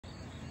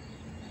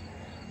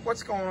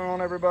What's going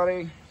on,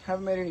 everybody?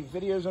 Haven't made any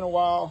videos in a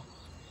while.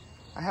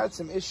 I had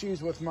some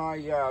issues with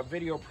my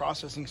video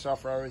processing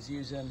software I was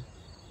using.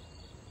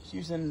 I was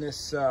using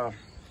this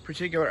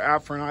particular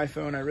app for an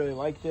iPhone. I really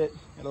liked it.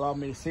 It allowed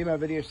me to save my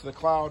videos to the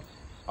cloud,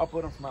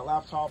 upload them from my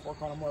laptop,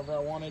 work on them wherever I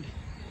wanted.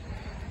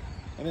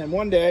 And then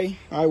one day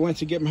I went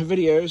to get my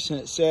videos and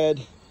it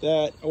said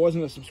that I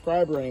wasn't a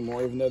subscriber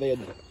anymore, even though they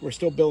were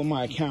still billing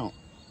my account.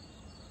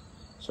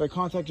 So I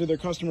contacted their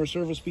customer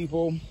service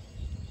people.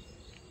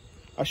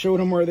 I showed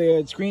them where they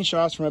had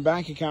screenshots from a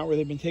bank account where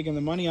they've been taking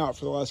the money out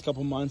for the last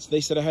couple months.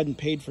 They said I hadn't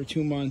paid for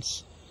 2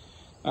 months.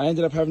 I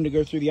ended up having to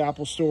go through the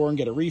Apple store and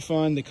get a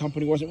refund. The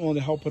company wasn't willing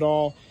to help at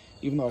all,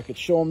 even though I could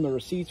show them the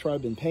receipts where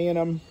I'd been paying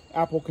them.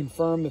 Apple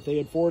confirmed that they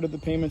had forwarded the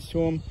payments to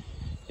them.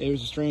 It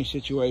was a strange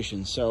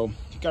situation. So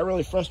got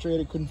really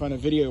frustrated, couldn't find a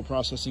video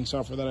processing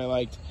software that I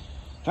liked.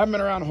 Haven't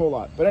been around a whole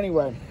lot. But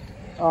anyway,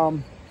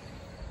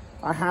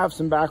 I have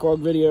some backlog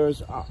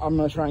videos. I'm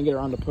going to try and get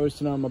around to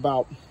posting them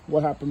about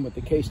what happened with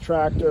the Case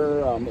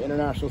tractor, the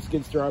International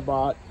skid steer I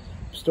bought.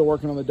 Still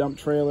working on the dump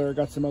trailer.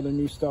 Got some other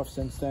new stuff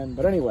since then.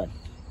 But anyway,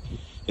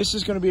 this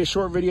is going to be a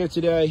short video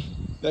today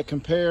that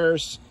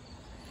compares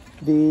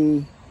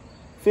the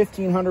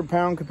 1,500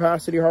 pound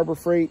capacity Harbor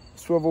Freight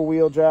swivel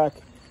wheel jack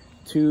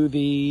to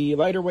the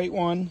lighter weight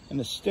one, and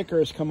the sticker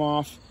has come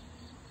off.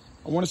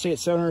 I want to say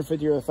it's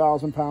 750 or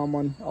 1,000 pound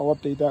one. I'll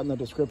update that in the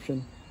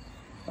description.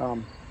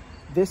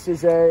 This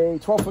is a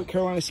 12-foot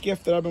Carolina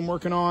skiff that I've been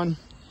working on.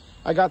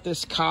 I got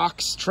this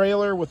Cox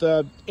trailer with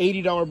a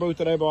 $80 boat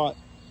that I bought.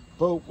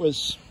 Boat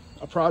was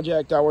a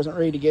project I wasn't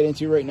ready to get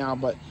into right now,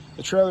 but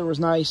the trailer was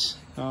nice.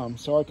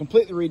 So I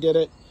completely redid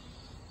it.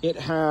 It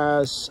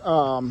has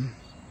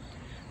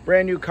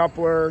brand new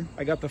coupler.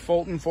 I got the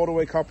Fulton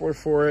foldaway coupler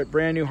for it.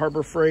 Brand new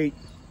Harbor Freight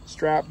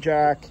strap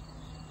jack.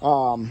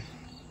 Brand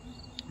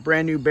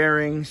new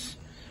bearings.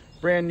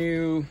 Brand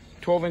new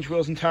 12-inch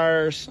wheels and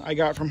tires I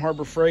got from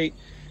Harbor Freight.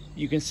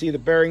 You can see the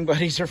bearing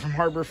buddies are from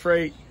Harbor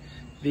Freight.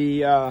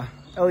 The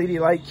LED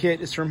light kit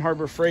is from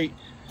Harbor Freight.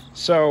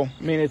 So,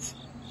 I mean, it's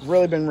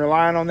really been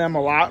relying on them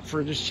a lot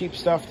for just cheap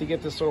stuff to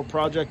get this little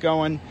project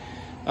going.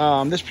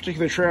 This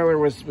particular trailer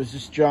was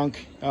just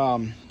junk.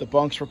 The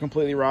bunks were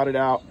completely rotted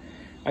out.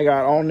 I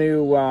got all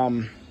new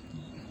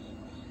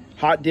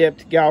hot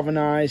dipped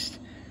galvanized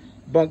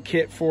bunk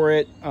kit for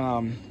it.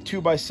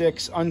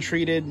 2x6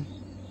 untreated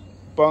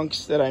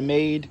bunks that I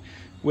made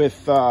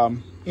with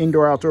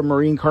indoor outdoor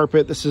marine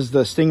carpet. This is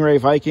the Stingray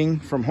Viking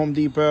from Home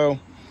Depot.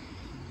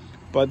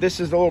 But this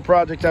is the little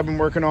project I've been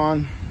working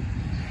on.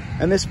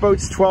 And this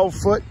boat's 12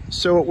 foot,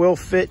 so it will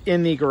fit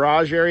in the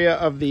garage area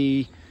of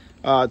the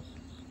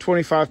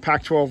 25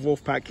 Pac-12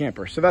 Wolfpack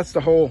camper. So that's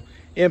the whole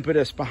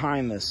impetus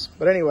behind this.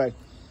 But anyway,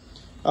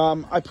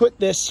 I put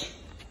this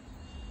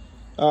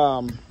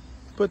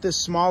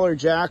smaller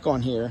jack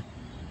on here,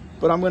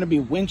 but I'm going to be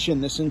winching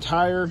this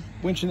entire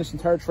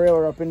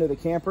trailer up into the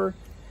camper.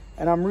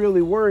 And I'm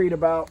really worried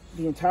about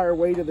the entire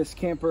weight of this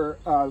camper,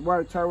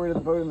 entire weight of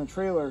the boat and the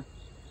trailer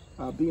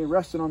being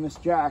rested on this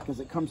jack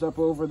as it comes up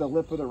over the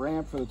lip of the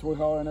ramp for the toy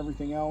hauler and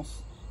everything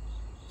else.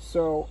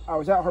 So I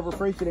was at Harbor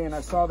Freight today and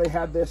I saw they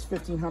had this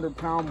 1,500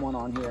 pound one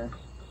on here.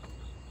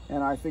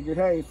 And I figured,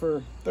 hey,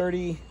 for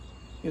 30,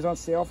 it was on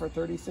sale for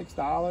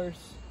 $36.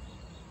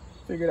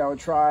 Figured I would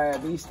try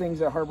it. These things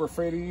at Harbor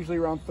Freight are usually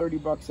around 30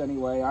 bucks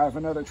anyway. I have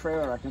another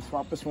trailer I can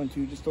swap this one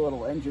to, just a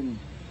little engine,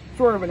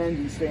 sort of an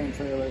engine stand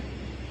trailer.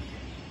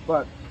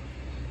 But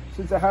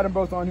since I had them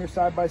both on here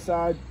side by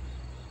side,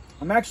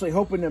 I'm actually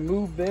hoping to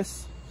move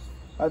this.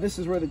 This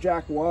is where the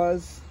jack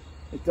was.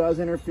 It does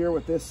interfere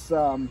with this,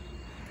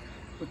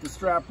 with the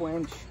strap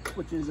winch,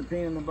 which is a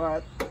pain in the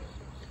butt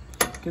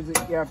because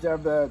you have to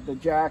have the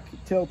jack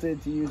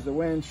tilted to use the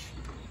winch,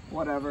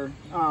 whatever.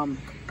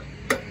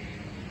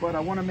 But I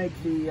want to make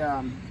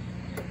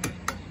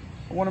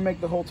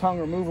the whole tongue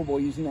removable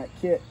using that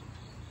kit,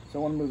 so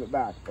I want to move it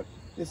back. But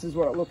this is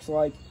what it looks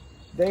like.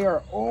 They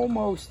are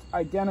almost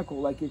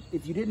identical. Like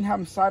if you didn't have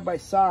them side by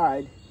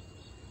side,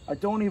 I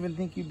don't even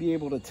think you'd be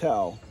able to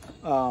tell.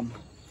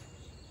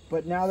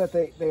 But now that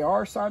they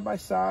are side by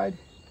side,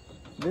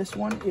 this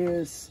one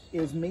is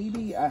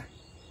maybe a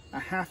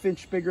 ½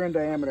 inch bigger in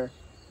diameter.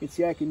 You can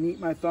see I can meet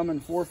my thumb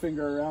and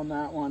forefinger around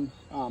that one.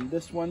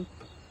 This one,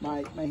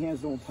 my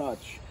hands don't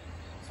touch.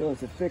 So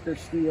it's a thicker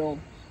steel.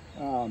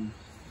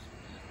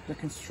 The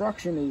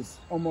construction is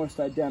almost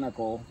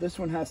identical. This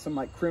one has some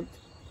like crimped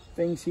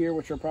things here,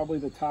 which are probably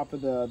the top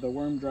of the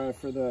worm drive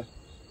for the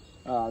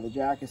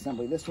jack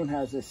assembly. This one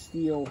has this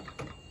steel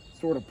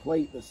sort of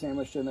plate that's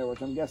sandwiched in there,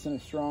 which I'm guessing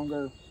is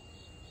stronger.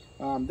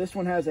 This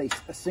one has a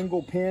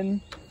single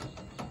pin.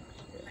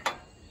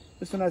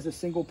 This one has a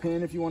single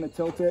pin if you want to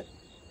tilt it.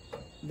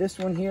 This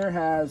one here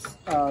has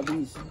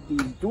these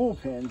dual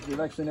pins you've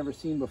actually never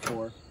seen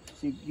before.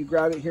 So you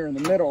grab it here in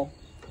the middle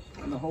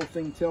and the whole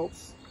thing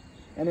tilts.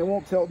 And it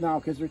won't tilt now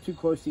because they're too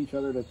close to each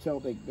other to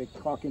tilt. They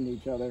clock into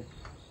each other.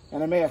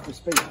 And I may have to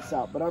space this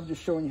out, but I'm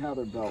just showing you how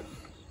they're built.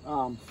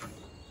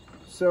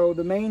 So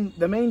the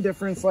main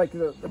difference, like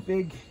the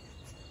big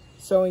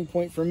selling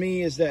point for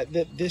me, is that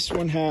this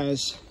one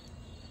has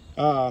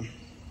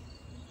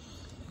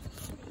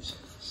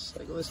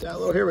wiggle this down a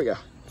little. Here we go.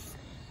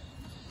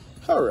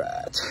 All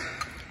right.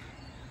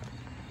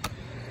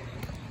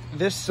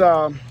 This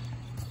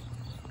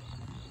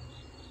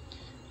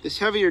this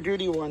heavier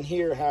duty one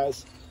here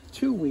has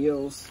 2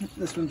 wheels.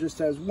 This one just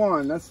has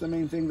 1. That's the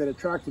main thing that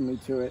attracted me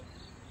to it.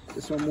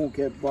 This one won't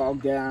get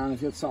bogged down.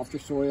 If you have softer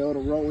soil,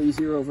 it'll roll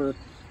easier over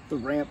the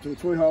ramp to the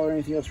toy hauler or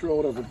anything else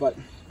rolled over. But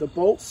the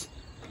bolts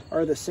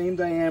are the same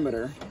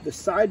diameter. The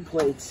side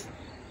plates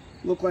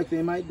look like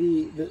they might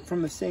be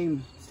from the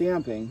same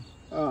stamping,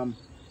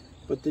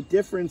 but the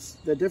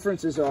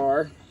differences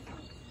are,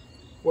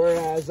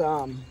 whereas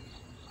crank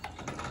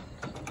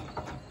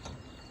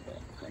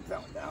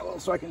that one down a little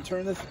so I can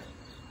turn this.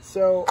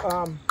 So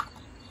I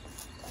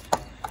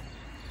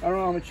don't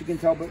know how much you can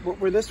tell, but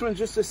where this one's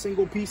just a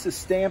single piece of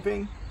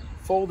stamping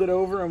folded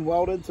over and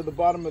welded to the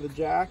bottom of the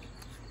jack,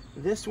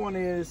 this one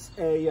is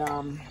a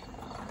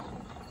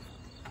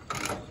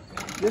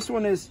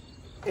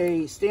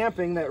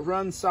stamping that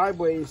runs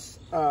sideways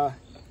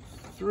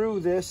through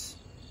this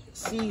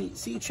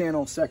C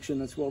channel section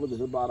that's welded to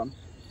the bottom.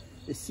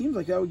 It seems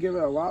like that would give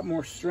it a lot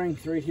more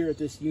strength right here at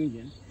this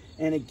union.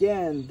 And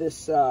again,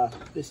 this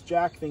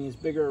jack thing is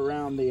bigger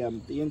around, the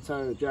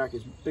inside of the jack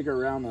is bigger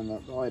around than the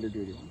lighter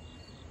duty one.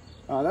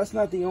 That's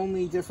not the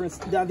only difference.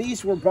 Now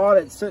these were bought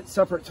at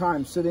separate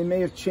times, so they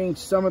may have changed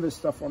some of the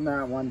stuff on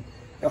that one.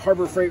 The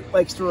Harbor Freight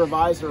likes to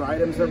revise their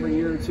items every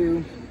year or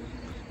two.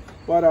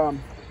 But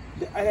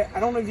I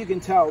don't know if you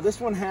can tell, this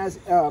one has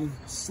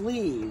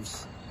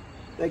sleeves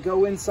that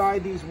go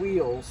inside these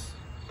wheels,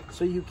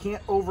 so you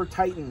can't over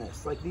tighten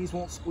this. Like, these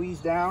won't squeeze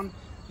down.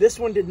 This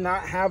one did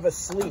not have a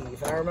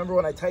sleeve. I remember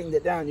when I tightened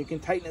it down, you can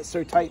tighten it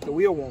so tight the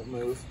wheel won't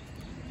move,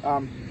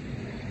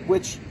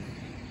 which,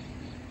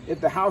 if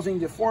the housing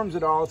deforms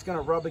at all, it's going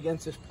to rub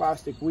against this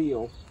plastic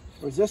wheel.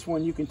 Whereas this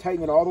one, you can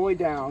tighten it all the way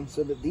down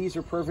so that these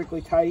are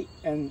perfectly tight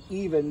and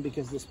even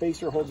because the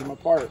spacer holds them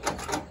apart.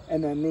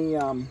 And then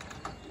the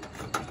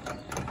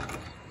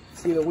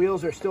see, the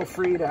wheels are still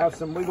free to have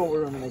some wiggle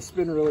room and they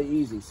spin really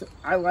easy. So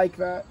I like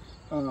that.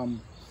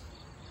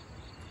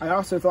 I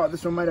also thought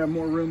this one might have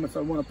more room if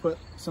I want to put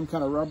some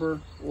kind of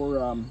rubber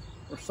or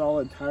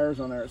solid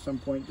tires on there at some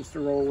point, just to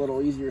roll a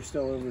little easier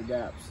still over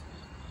gaps.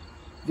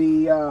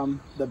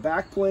 The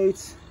back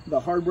plates, the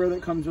hardware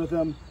that comes with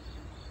them,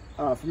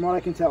 from what I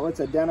can tell, it's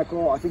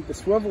identical. I think the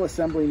swivel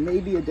assembly may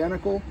be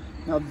identical.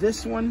 Now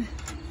this one,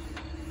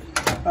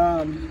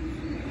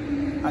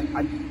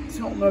 I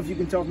don't know if you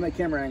can tell from that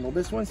camera angle.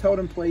 This one's held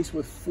in place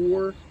with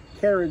 4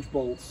 carriage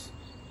bolts,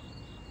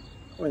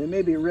 or they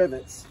may be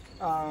rivets.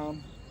 No,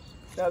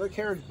 they're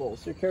carriage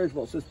bolts. They're carriage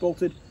bolts. It's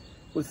bolted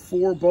with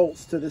 4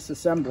 bolts to this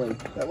assembly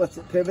that lets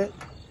it pivot.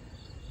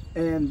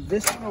 And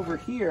this one over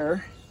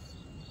here,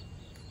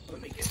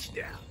 let me get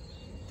you down.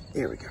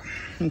 There we go.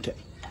 Okay.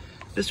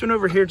 This one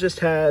over here just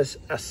has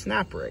a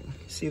snap ring.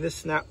 See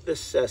this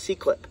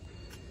C-clip?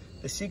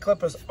 The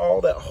C-clip is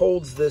all that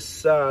holds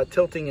this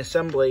tilting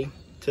assembly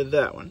to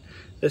that one.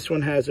 This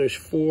one has, there's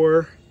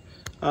 4,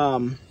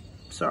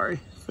 sorry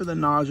for the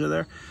nausea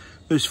there.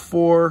 There's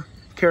 4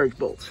 carriage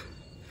bolts.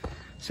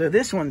 So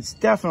this one's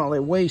definitely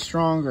way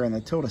stronger in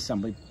the tilt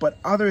assembly, but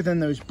other than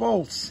those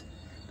bolts,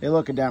 they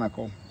look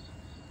identical.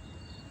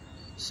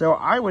 So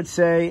I would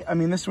say, I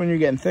mean, this one you're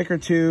getting thicker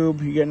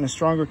tube, you're getting a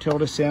stronger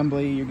tilt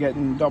assembly, you're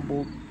getting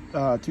double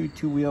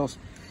two wheels.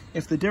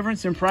 If the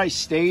difference in price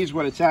stays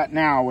what it's at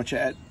now, which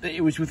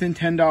it was within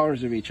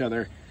 $10 of each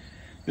other,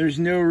 there's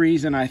no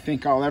reason I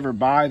think I'll ever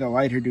buy the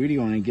lighter duty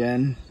one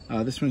again.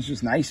 This one's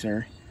just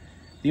nicer.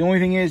 The only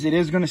thing is, it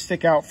is going to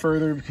stick out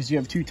further because you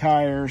have 2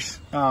 tires.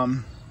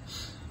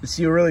 It's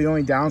really the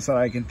only downside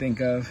I can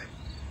think of.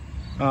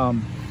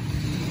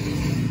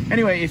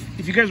 Anyway,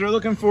 if you guys are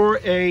looking for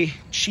a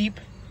cheap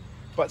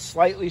but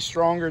slightly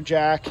stronger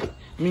jack, I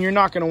mean, you're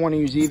not going to want to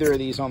use either of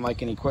these on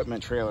like an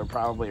equipment trailer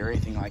probably or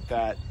anything like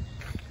that.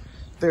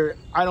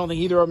 I don't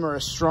think either of them are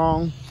as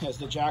strong as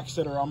the jacks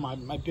that are on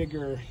my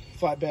bigger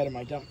flatbed and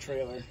my dump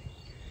trailer.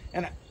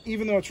 And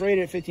even though it's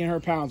rated at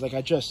 1,500 pounds, like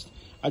I just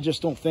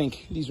don't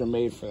think these are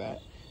made for that.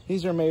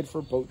 These are made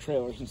for boat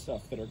trailers and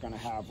stuff that are going to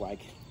have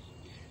like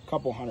a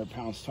couple 100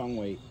 pounds tongue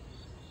weight.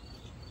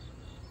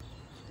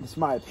 It's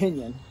my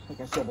opinion.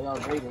 Like I said, they are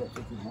rated at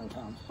 1,500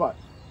 pounds. But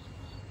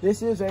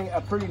this is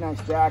a pretty nice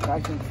jack, I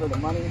think, for the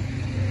money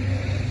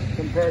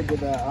compared to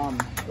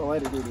the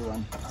lighter duty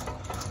one.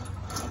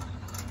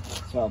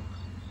 So,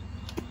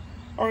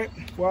 all right.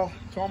 Well,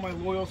 to all my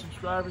loyal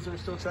subscribers that are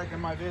still checking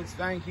my vids,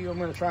 thank you. I'm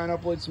going to try and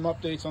upload some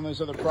updates on those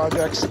other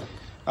projects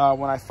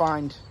when I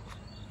find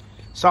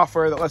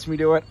software that lets me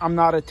do it. I'm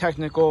not a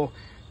technical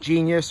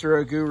genius or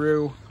a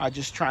guru. I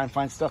just try and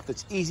find stuff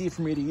that's easy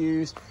for me to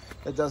use,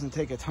 that doesn't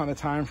take a ton of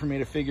time for me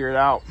to figure it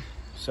out.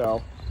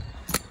 So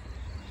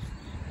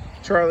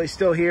Charlie's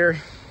still here.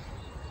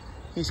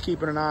 He's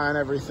keeping an eye on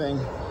everything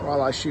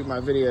while I shoot my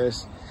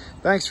videos.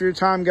 Thanks for your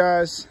time,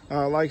 guys.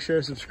 Like,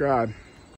 share, subscribe.